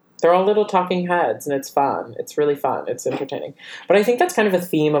 they're all little talking heads, and it's fun. It's really fun. It's entertaining. But I think that's kind of a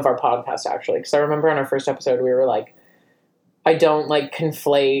theme of our podcast, actually, because I remember on our first episode we were like, I don't, like,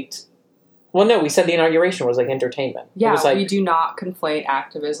 conflate. Well, no, we said the inauguration was, like, entertainment. Yeah, it was like, we do not conflate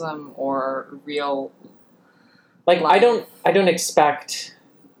activism or real. Like, I don't expect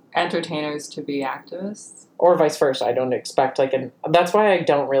entertainers to be activists, or vice versa. I don't expect, like, that's why I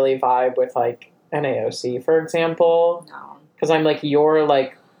don't really vibe with, like, NAOC, for example. No, because I'm like, you're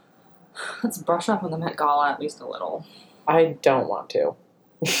like. Let's brush up on the Met Gala at least a little. I don't want to.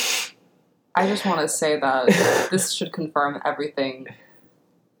 I just want to say that this should confirm everything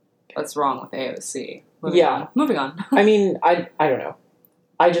that's wrong with AOC. Moving on. I mean, I don't know.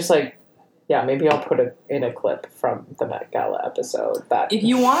 I just, like, yeah, maybe I'll put it in a clip from the Met Gala episode that if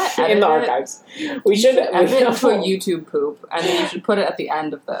you want to edit in the archives. We should edit it into a YouTube poop, and then you should put it at the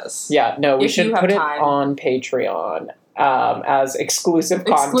end of this. Yeah, no, we should put it on Patreon as exclusive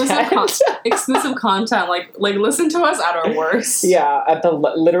content. Exclusive content, like listen to us at our worst. Yeah, at the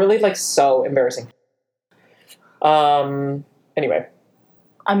literally, like, so embarrassing. Anyway.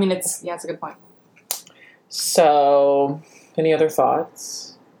 I mean, it's a good point. So, any other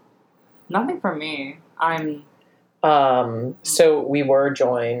thoughts? Nothing for me. So we were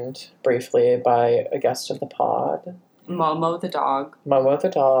joined briefly by a guest of the pod. Momo the dog. Momo the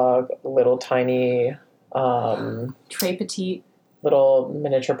dog, little tiny, Très petite. little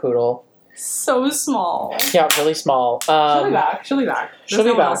miniature poodle. So small. Yeah, really small. She'll be back. There's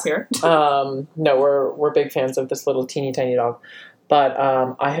no one else here. No, we're big fans of this little teeny tiny dog. But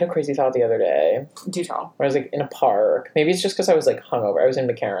I had a crazy thought the other day. Do tell. I was, like, in a park. Maybe it's just because I was, like, hungover. I was in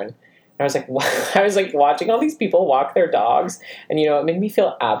McCarran. I was like watching all these people walk their dogs, and, you know, it made me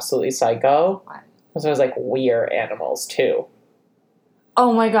feel absolutely psycho. Why? Because I was like, we are animals too.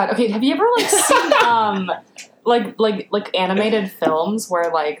 Oh my god! Okay, have you ever, like, seen like animated films where,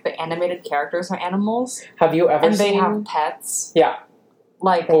 like, the animated characters are animals? Have you ever and seen? They have pets? Yeah.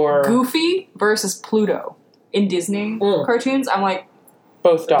 Like Goofy versus Pluto in Disney cartoons. I'm like,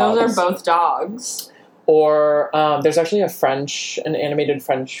 both dogs. Those are both dogs. Or there's actually an animated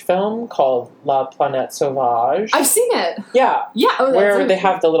French film called La Planète Sauvage. I've seen it. Yeah. Yeah. Where they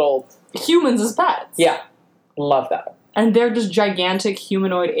have the little humans as pets. Yeah. Love that. And they're just gigantic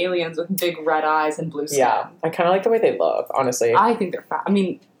humanoid aliens with big red eyes and blue skin. Yeah. I kind of like the way they look, honestly. I think they're I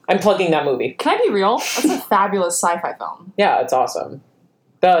mean... I'm plugging that movie. Can I be real? That's a fabulous sci-fi film. Yeah, it's awesome.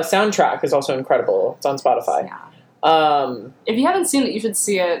 The soundtrack is also incredible. It's on Spotify. Yeah. If you haven't seen it, you should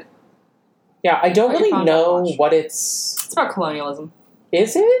see it. Yeah, I don't really know what It's about colonialism.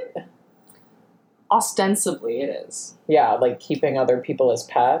 Is it? ostensibly it is. Yeah, like keeping other people as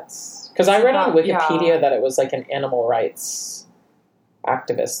pets. Because I read on Wikipedia that it was like an animal rights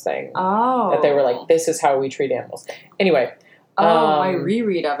activist thing. Oh. That they were like, this is how we treat animals. Anyway. My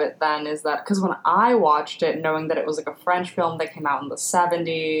reread of it then is that, because when I watched it, knowing that it was like a French film that came out in the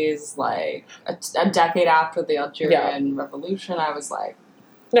 70s, like a decade after the Algerian Revolution, I was like...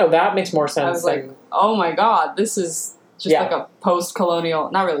 No, that makes more sense. I was like, oh my god, this is just like a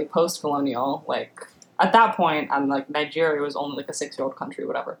post-colonial, not really post-colonial, like, at that point, I'm like, Nigeria was only like a 6-year-old country,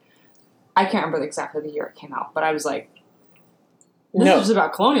 whatever. I can't remember exactly the year it came out, but I was like, this is just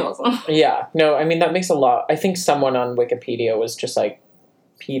about colonialism. Yeah. No, I mean, that makes a lot... I think someone on Wikipedia was just like,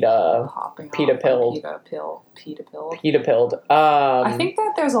 PETA pilled. I think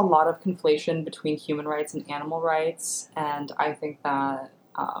that there's a lot of conflation between human rights and animal rights, and I think that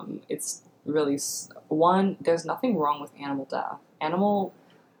it's really... One, there's nothing wrong with animal death.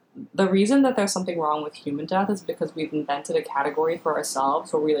 The reason that there's something wrong with human death is because we've invented a category for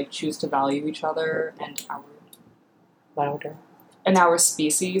ourselves where we like choose to value each other and our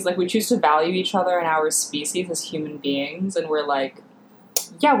species. Like, we choose to value each other and our species as human beings, and we're like,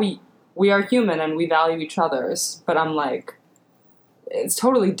 yeah, we are human and we value each other's. But I'm like, it's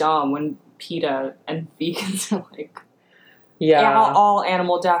totally dumb when PETA and vegans are like, all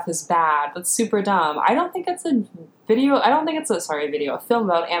animal death is bad. That's super dumb. I don't think it's a film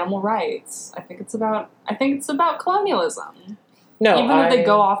about animal rights. I think it's about colonialism. No, even if they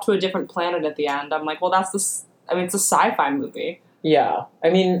go off to a different planet at the end, I'm like, well, it's a sci-fi movie. Yeah. I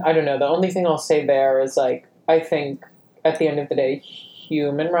mean, I don't know. The only thing I'll say there is, like, I think at the end of the day,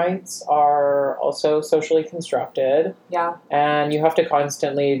 human rights are also socially constructed. Yeah. And you have to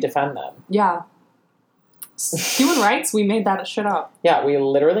constantly defend them. Yeah. Human rights, we made that shit up. Yeah, we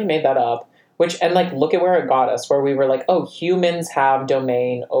literally made that up. And, like, look at where it got us, where we were like, oh, humans have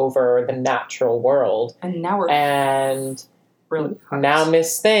domain over the natural world. And now we're... really fucked. Now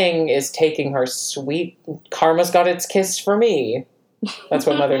Miss Thing is taking her sweet... Karma's got its kiss for me. That's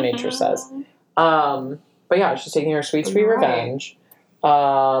what Mother Nature says. But yeah, she's taking her sweet revenge.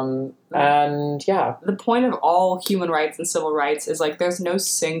 And yeah. The point of all human rights and civil rights is, like, there's no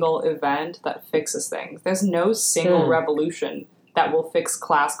single event that fixes things. There's no single revolution that will fix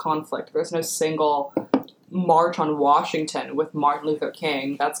class conflict. There's no single march on Washington with Martin Luther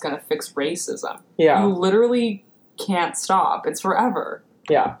King that's going to fix racism. Yeah. You literally can't stop. It's forever.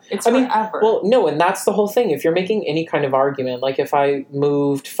 Yeah. It's forever. Well, no, and that's the whole thing. If you're making any kind of argument, like if I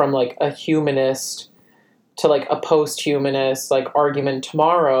moved from, like, a humanist to, like, a post-humanist, like, argument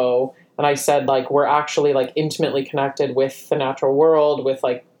tomorrow, and I said, like, we're actually, like, intimately connected with the natural world, with,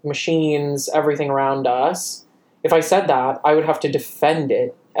 like, machines, everything around us, if I said that, I would have to defend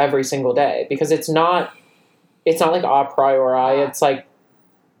it every single day, because it's not like a priori, it's like,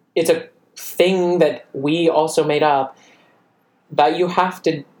 it's a thing that we also made up that you have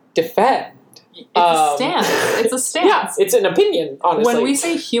to defend. It's a stance. It's a stance. Yeah, it's an opinion, honestly. When we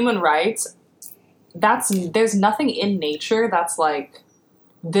say human rights, there's nothing in nature that's like,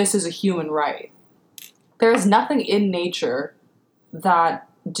 this is a human right. There's nothing in nature that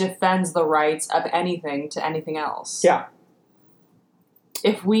defends the rights of anything to anything else. Yeah.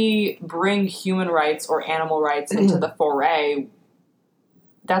 If we bring human rights or animal rights into the foray,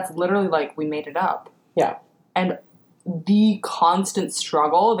 that's literally like, we made it up. Yeah. And the constant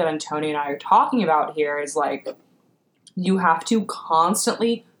struggle that Antonia and I are talking about here is like, you have to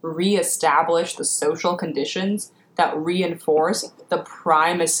constantly reestablish the social conditions that reinforce the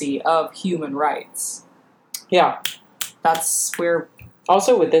primacy of human rights. Yeah. That's where...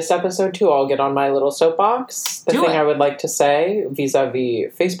 Also, with this episode, too, I'll get on my little soapbox. The thing I would like to say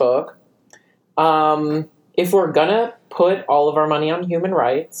vis-a-vis Facebook, if we're gonna put all of our money on human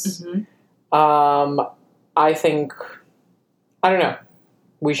rights, I think, I don't know,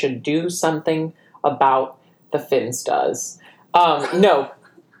 we should do something about the Finstas. No,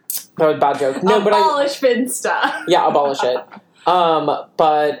 that was a bad joke. No, abolish Finsta. Yeah, abolish it.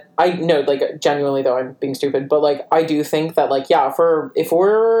 But I no, like, genuinely though, I'm being stupid, but like, I do think that, like, yeah, if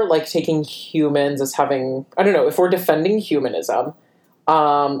we're like taking humans as having, I don't know, if we're defending humanism,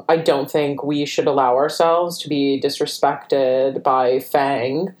 I don't think we should allow ourselves to be disrespected by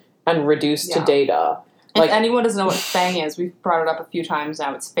FANG and reduced to data. If anyone doesn't know what FANG is, we've brought it up a few times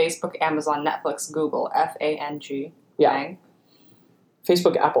now. It's Facebook, Amazon, Netflix, Google, FANG. Yeah. FANG.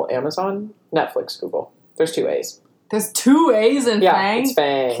 Facebook, Apple, Amazon, Netflix, Google. There's 2 A's. There's 2 A's in FANG? Yeah, it's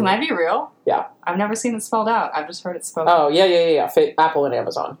FANG. Can I be real? Yeah. I've never seen it spelled out. I've just heard it spoken. Oh, yeah. Apple and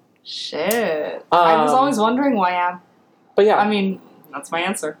Amazon. Shit. I was always wondering why But yeah. I mean, that's my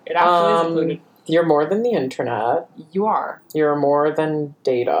answer. It actually is included. You're more than the internet. You are. You're more than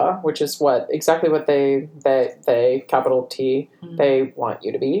data, which is exactly what they capital T, they want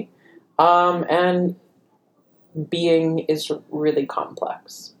you to be. And being is really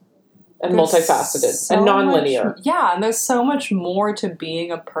complex and multifaceted and nonlinear. And there's so much more to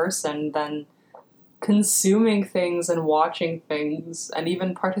being a person than consuming things and watching things and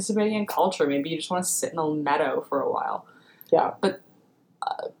even participating in culture. Maybe you just want to sit in a meadow for a while. Yeah. But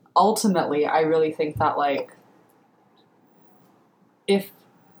ultimately, I really think that, like, if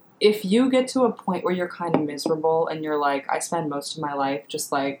you get to a point where you're kind of miserable and you're like, I spend most of my life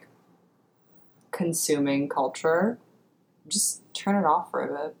just, like, consuming culture, just turn it off for a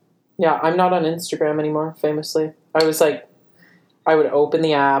bit. Yeah, I'm not on Instagram anymore, famously. I was like, I would open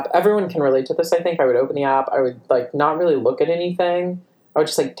the app. Everyone can relate to this, I think. I would open the app. I would, like, not really look at anything. I would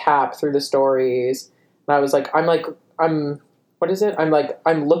just, like, tap through the stories. And I was like, what is it? I'm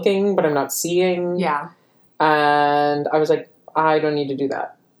looking, but I'm not seeing. Yeah. And I was like, I don't need to do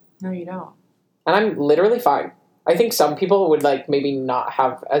that. No, you don't. And I'm literally fine. I think some people would, like, maybe not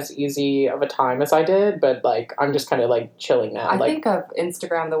have as easy of a time as I did, but, like, I'm just kind of, like, chilling now. I think of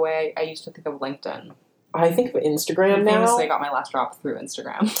Instagram the way I used to think of LinkedIn. I think of Instagram now. Famously, I got my last job through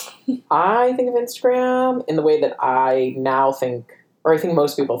Instagram. I think of Instagram in the way that I now think, or I think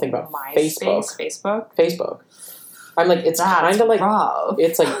most people think about Facebook. Facebook. I'm like, it's kind of like, rough.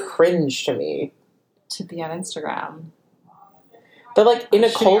 It's like cringe to me. To be on Instagram. But, like, in a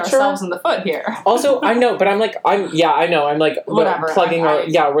culture... ourselves in the foot here. Also, I know, but I'm like, I know. I'm like, whatever. Plugging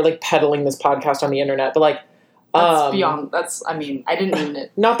we're like peddling this podcast on the internet, but, like... That's beyond, I didn't mean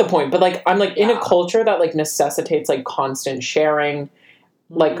it. Not the point, but, like, I'm like, in a culture that, like, necessitates, like, constant sharing,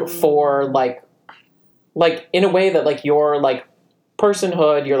 like, for, like, in a way that, like, your, like,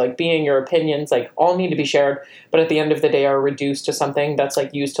 personhood, your, like, being, your opinions, like, all need to be shared, but at the end of the day are reduced to something that's,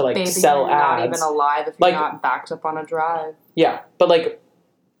 like, used to, like, sell you're ads. Not even alive if you're not backed up on a drive. Yeah, but, like,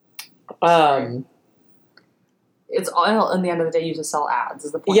 it's all, in the end of the day, you just sell ads,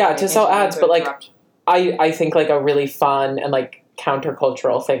 is the point. Yeah, to sell ads, but, like, I think, like, a really fun and, like,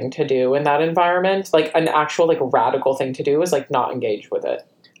 countercultural thing to do in that environment, like, an actual, like, radical thing to do is, like, not engage with it.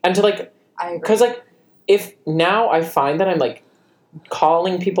 And to, like... I agree. Because, like, if now I find that I'm, like,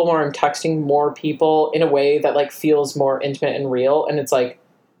 calling people more, I'm texting more people in a way that, like, feels more intimate and real, and it's, like,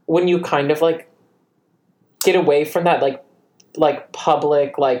 when you kind of, like, get away from that, like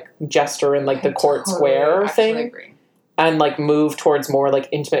public, like, gesture in, like, the court square thing, agree. And, like, move towards more, like,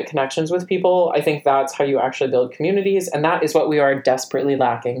 intimate connections with people, I think that's how you actually build communities, and that is what we are desperately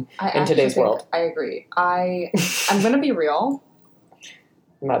lacking in today's world. I agree. I'm going to be real.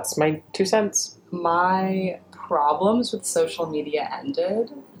 And that's my 2 cents. My problems with social media ended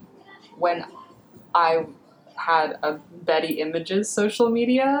when I had a Betty Images social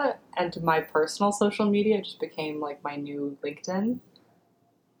media, and my personal social media just became, like, my new LinkedIn.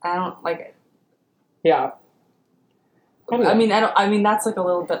 I don't like it. Yeah. I mean, that's, like, a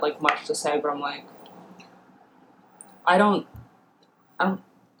little bit, like, much to say, but I'm like, I don't have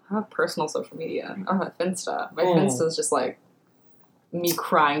personal social media. I don't have Finsta. My Finsta is just, like, me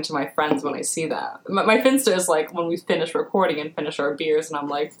crying to my friends when I see that. My Finsta is, like, when we finish recording and finish our beers, and I'm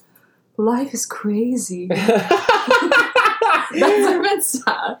like, life is crazy. That's our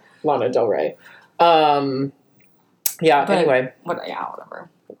Finsta. Lana Del Rey. Anyway. Whatever.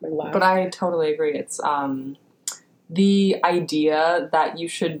 But I totally agree. It's the idea that you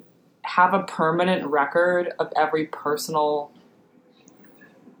should have a permanent record of every personal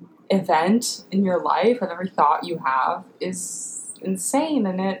event in your life and every thought you have is insane,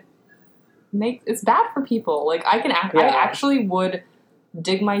 and it's bad for people. Like, I actually would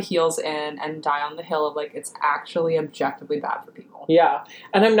dig my heels in and die on the hill of, like, it's actually objectively bad for people. Yeah.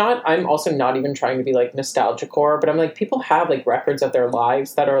 And I'm also not even trying to be, like, nostalgic-core, but I'm like, people have, like, records of their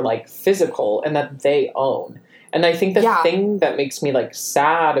lives that are, like, physical and that they own. And I think the thing that makes me, like,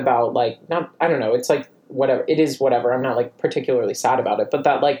 sad about, like, I don't know, it's, like, whatever. It is whatever. I'm not, like, particularly sad about it. But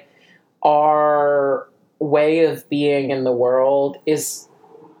that, like, our way of being in the world is...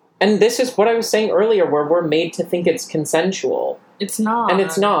 And this is what I was saying earlier, where we're made to think it's consensual. It's not. And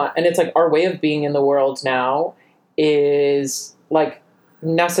it's not. And it's, like, our way of being in the world now is, like,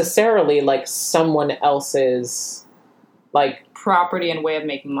 necessarily, like, someone else's, like... property and way of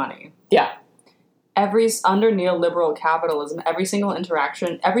making money. Yeah. Under neoliberal capitalism, every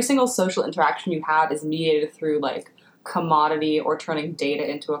single social interaction you have is mediated through, like, commodity or turning data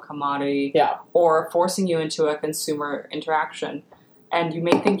into a commodity. Yeah. Or forcing you into a consumer interaction. And you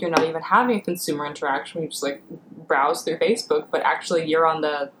may think you're not even having a consumer interaction when you just, like, browse through Facebook, but actually you're on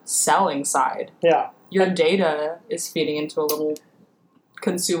the selling side. Yeah. Your data is feeding into a little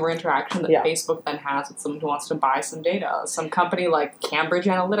consumer interaction that Facebook then has with someone who wants to buy some data. Some company like Cambridge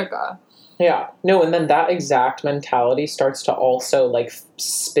Analytica. Yeah. No, and then that exact mentality starts to also, like,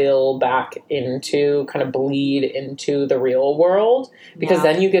 spill back into, kind of bleed into the real world. Because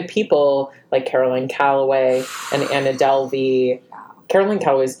then you get people like Caroline Calloway and Anna Delvey. Caroline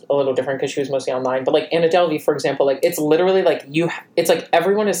Calloway is a little different because she was mostly online. But, like, Anna Delvey, for example, like, it's literally, like, it's like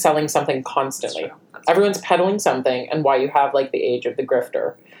everyone is selling something constantly. That's Everyone's peddling something, and why you have, like, the age of the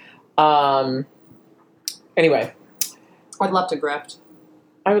grifter. Anyway. I'd love to grift.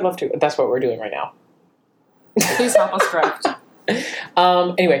 I would love to. That's what we're doing right now. Please help us grift.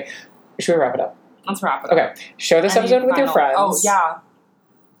 Anyway, should we wrap it up? Let's wrap it up. Okay. Share this episode with your friends. Oh, yeah.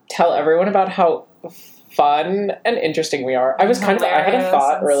 Tell everyone about how fun and interesting we are. I had a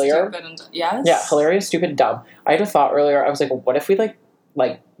thought earlier. Yes? Yeah, hilarious, stupid, dumb. I had a thought earlier. I was like, what if we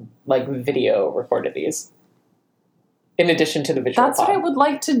like video recorded these? In addition to the visual That's what I would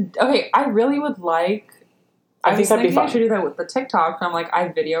like to... Okay, I really would like... I was thinking I should do that with the TikTok. I'm like, I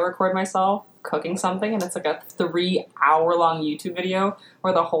video record myself cooking something, and it's like a 3-hour-long YouTube video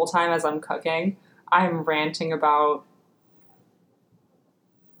where the whole time as I'm cooking, I'm ranting about...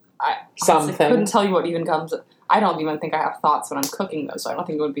 something. I couldn't tell you what even comes... I don't even think I have thoughts when I'm cooking, though, so I don't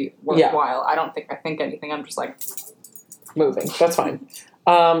think it would be worthwhile. I don't think I think anything. I'm just like... moving. That's fine.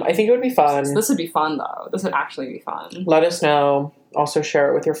 I think it would be fun. This would be fun, though. This would actually be fun. Let us know. Also, share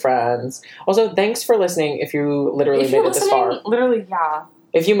it with your friends. Also, thanks for listening if you literally made it this far. Literally, yeah.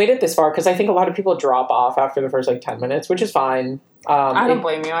 If you made it this far, because I think a lot of people drop off after the first, 10 minutes, which is fine. I don't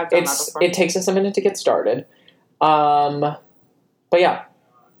blame you. I've done that before. It takes us a minute to get started. But yeah.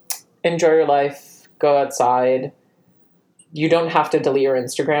 Enjoy your life. Go outside. You don't have to delete your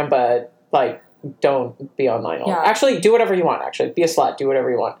Instagram, but, don't be online. Yeah. Actually, do whatever you want, actually. Be a slut. Do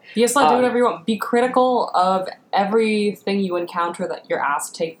whatever you want. Be a slut. Do whatever you want. Be critical of everything you encounter that you're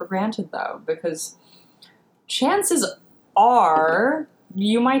asked to take for granted, though, because chances are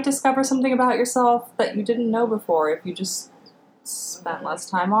you might discover something about yourself that you didn't know before if you just spent less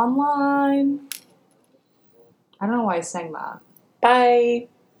time online. I don't know why I sang that. Bye.